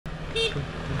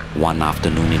One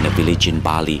afternoon in a village in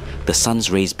Bali, the sun's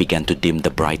rays began to dim the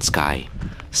bright sky.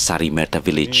 Sarimertha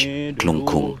village,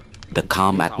 Klungkung. The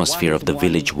calm atmosphere of the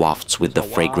village wafts with the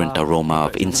fragrant aroma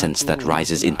of incense that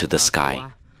rises into the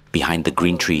sky. Behind the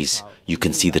green trees, you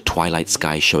can see the twilight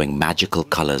sky showing magical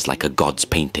colors like a god's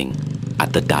painting.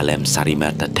 At the Dalem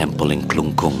Sarimertha temple in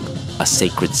Klungkung, a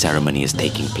sacred ceremony is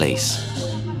taking place.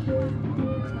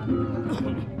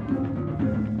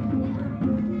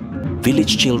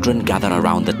 Village children gather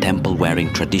around the temple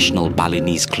wearing traditional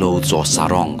Balinese clothes or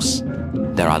sarongs.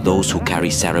 There are those who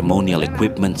carry ceremonial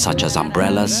equipment such as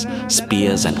umbrellas,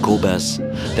 spears and kobas.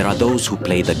 There are those who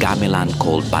play the gamelan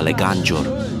called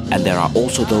baleganjur. And there are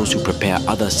also those who prepare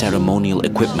other ceremonial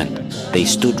equipment. They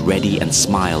stood ready and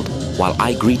smiled, while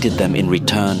I greeted them in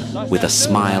return with a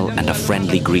smile and a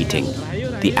friendly greeting.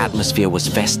 The atmosphere was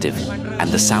festive,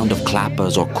 and the sound of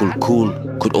clappers or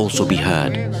kulkul could also be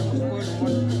heard.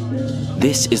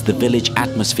 This is the village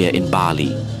atmosphere in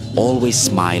Bali, always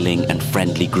smiling and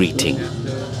friendly greeting.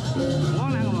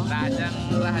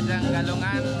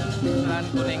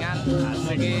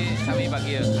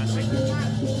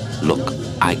 Look,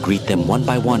 I greet them one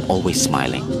by one, always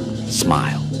smiling.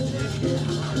 Smile.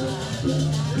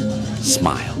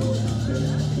 Smile.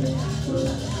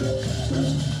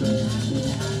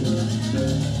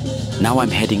 Now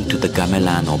I'm heading to the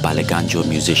gamelan or baleganjur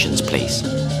musician's place.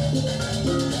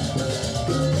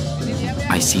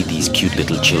 I see these cute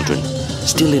little children,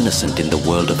 still innocent in the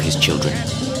world of his children.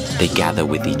 They gather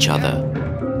with each other.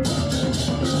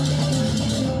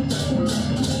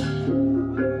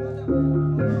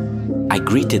 I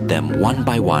greeted them one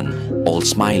by one, all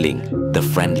smiling, the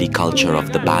friendly culture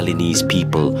of the Balinese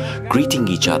people, greeting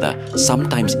each other,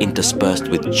 sometimes interspersed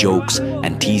with jokes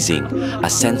and teasing, a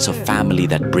sense of family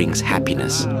that brings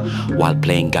happiness. While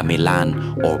playing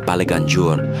gamelan or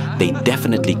baleganjur, they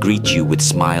definitely greet you with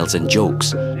smiles and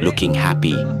jokes, looking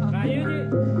happy.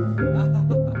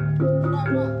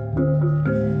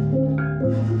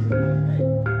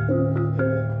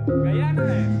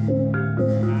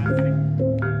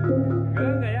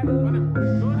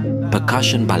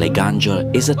 Percussion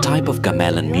baleganjur is a type of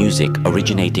gamelan music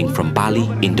originating from Bali,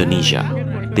 Indonesia.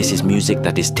 This is music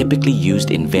that is typically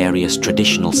used in various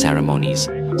traditional ceremonies,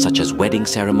 such as wedding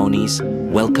ceremonies,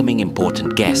 welcoming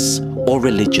important guests, or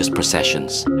religious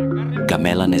processions.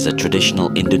 Gamelan is a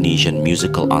traditional Indonesian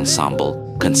musical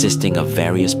ensemble consisting of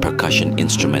various percussion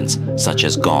instruments such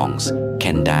as gongs,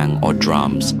 kendang or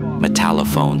drums,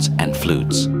 metallophones, and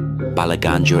flutes.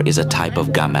 Baleganjur is a type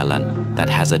of gamelan that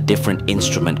has a different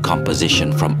instrument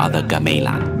composition from other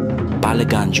gamelan.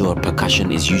 Baleganjur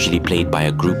percussion is usually played by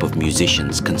a group of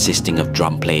musicians consisting of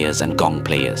drum players and gong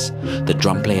players. The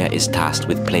drum player is tasked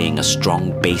with playing a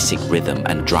strong basic rhythm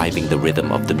and driving the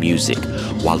rhythm of the music,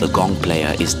 while the gong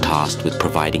player is tasked with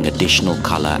providing additional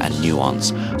color and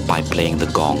nuance by playing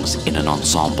the gongs in an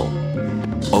ensemble.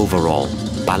 Overall,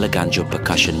 Baleganjur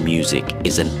percussion music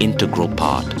is an integral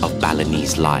part of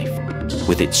Balinese life.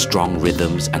 With its strong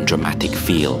rhythms and dramatic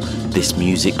feel, this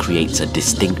music creates a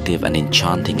distinctive and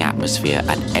enchanting atmosphere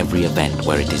at every event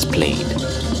where it is played.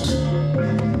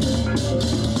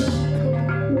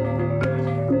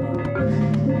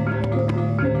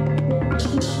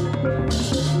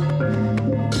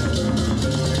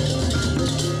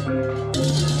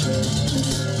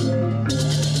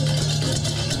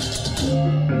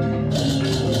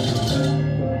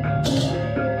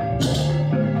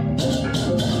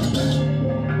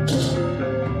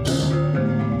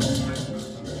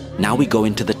 Now we go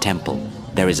into the temple.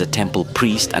 There is a temple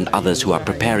priest and others who are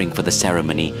preparing for the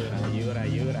ceremony.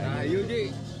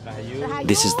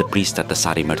 This is the priest at the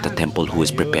Sarimertha temple who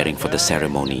is preparing for the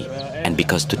ceremony. And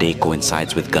because today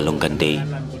coincides with Galungan Day,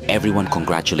 everyone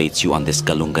congratulates you on this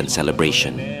Galungan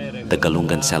celebration. The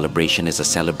Galungan celebration is a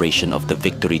celebration of the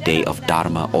victory day of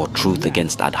Dharma or truth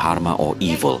against adharma or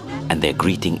evil, and their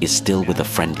greeting is still with a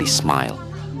friendly smile.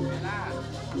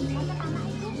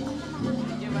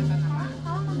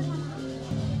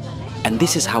 And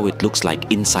this is how it looks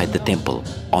like inside the temple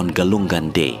on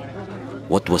Galungan Day.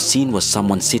 What was seen was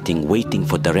someone sitting waiting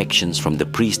for directions from the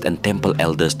priest and temple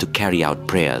elders to carry out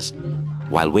prayers.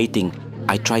 While waiting,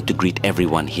 I tried to greet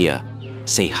everyone here,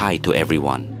 say hi to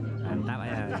everyone.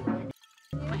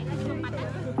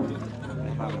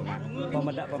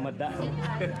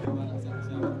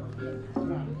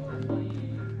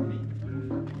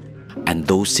 And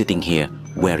those sitting here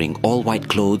wearing all white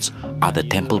clothes are the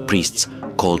temple priests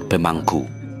called pemangku.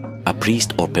 A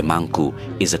priest or pemangku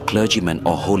is a clergyman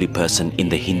or holy person in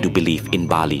the Hindu belief in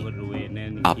Bali.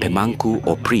 A pemangku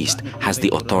or priest has the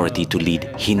authority to lead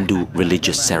Hindu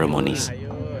religious ceremonies.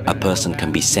 A person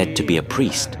can be said to be a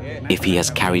priest if he has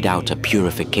carried out a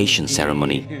purification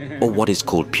ceremony, or what is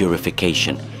called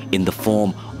purification, in the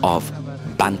form of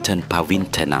Banten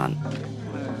Pavintenan.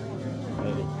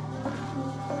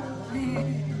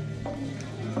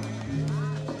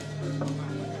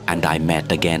 And I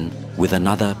met again with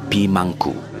another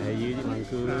Pimangku.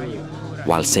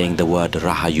 While saying the word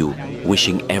Rahayu,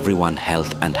 wishing everyone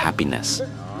health and happiness.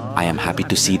 I am happy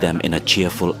to see them in a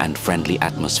cheerful and friendly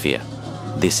atmosphere.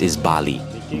 This is Bali,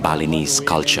 Balinese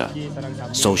culture.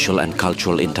 Social and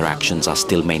cultural interactions are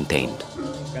still maintained.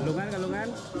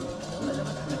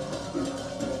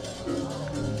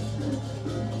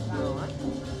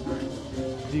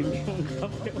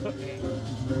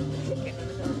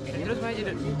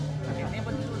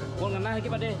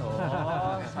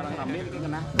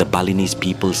 The Balinese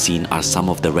people seen are some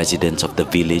of the residents of the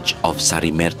village of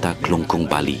Sarimertha Klungkung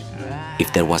Bali.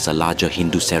 If there was a larger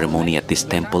Hindu ceremony at this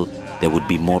temple, there would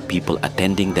be more people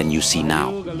attending than you see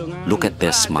now. Look at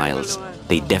their smiles.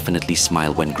 They definitely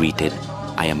smile when greeted.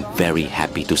 I am very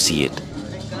happy to see it.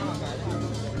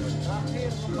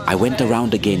 I went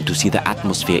around again to see the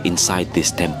atmosphere inside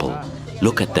this temple.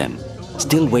 Look at them,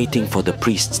 still waiting for the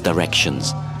priest's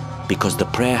directions. Because the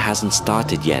prayer hasn't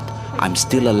started yet, I'm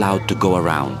still allowed to go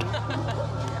around.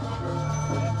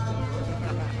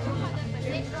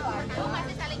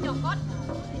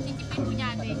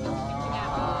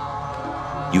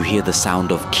 You hear the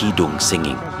sound of kidung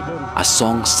singing, a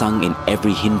song sung in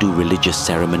every Hindu religious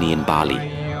ceremony in Bali.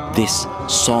 This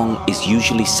song is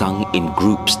usually sung in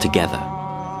groups together,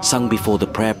 sung before the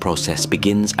prayer process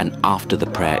begins and after the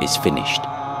prayer is finished.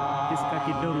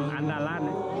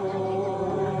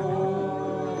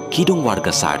 Kidung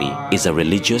Wargasari is a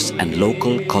religious and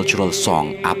local cultural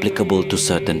song applicable to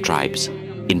certain tribes.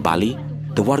 In Bali,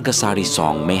 the Wargasari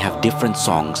song may have different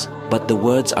songs, but the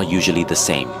words are usually the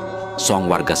same. Song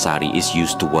Wargasari is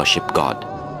used to worship God.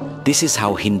 This is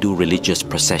how Hindu religious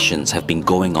processions have been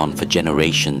going on for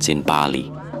generations in Bali.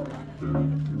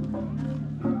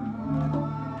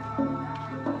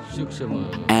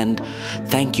 And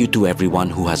thank you to everyone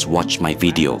who has watched my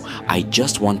video. I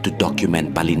just want to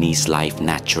document Balinese life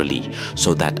naturally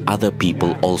so that other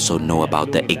people also know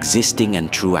about the existing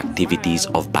and true activities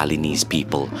of Balinese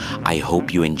people. I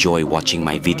hope you enjoy watching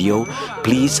my video.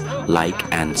 Please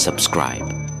like and subscribe.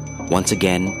 Once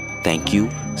again, thank you.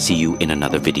 See you in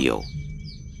another video.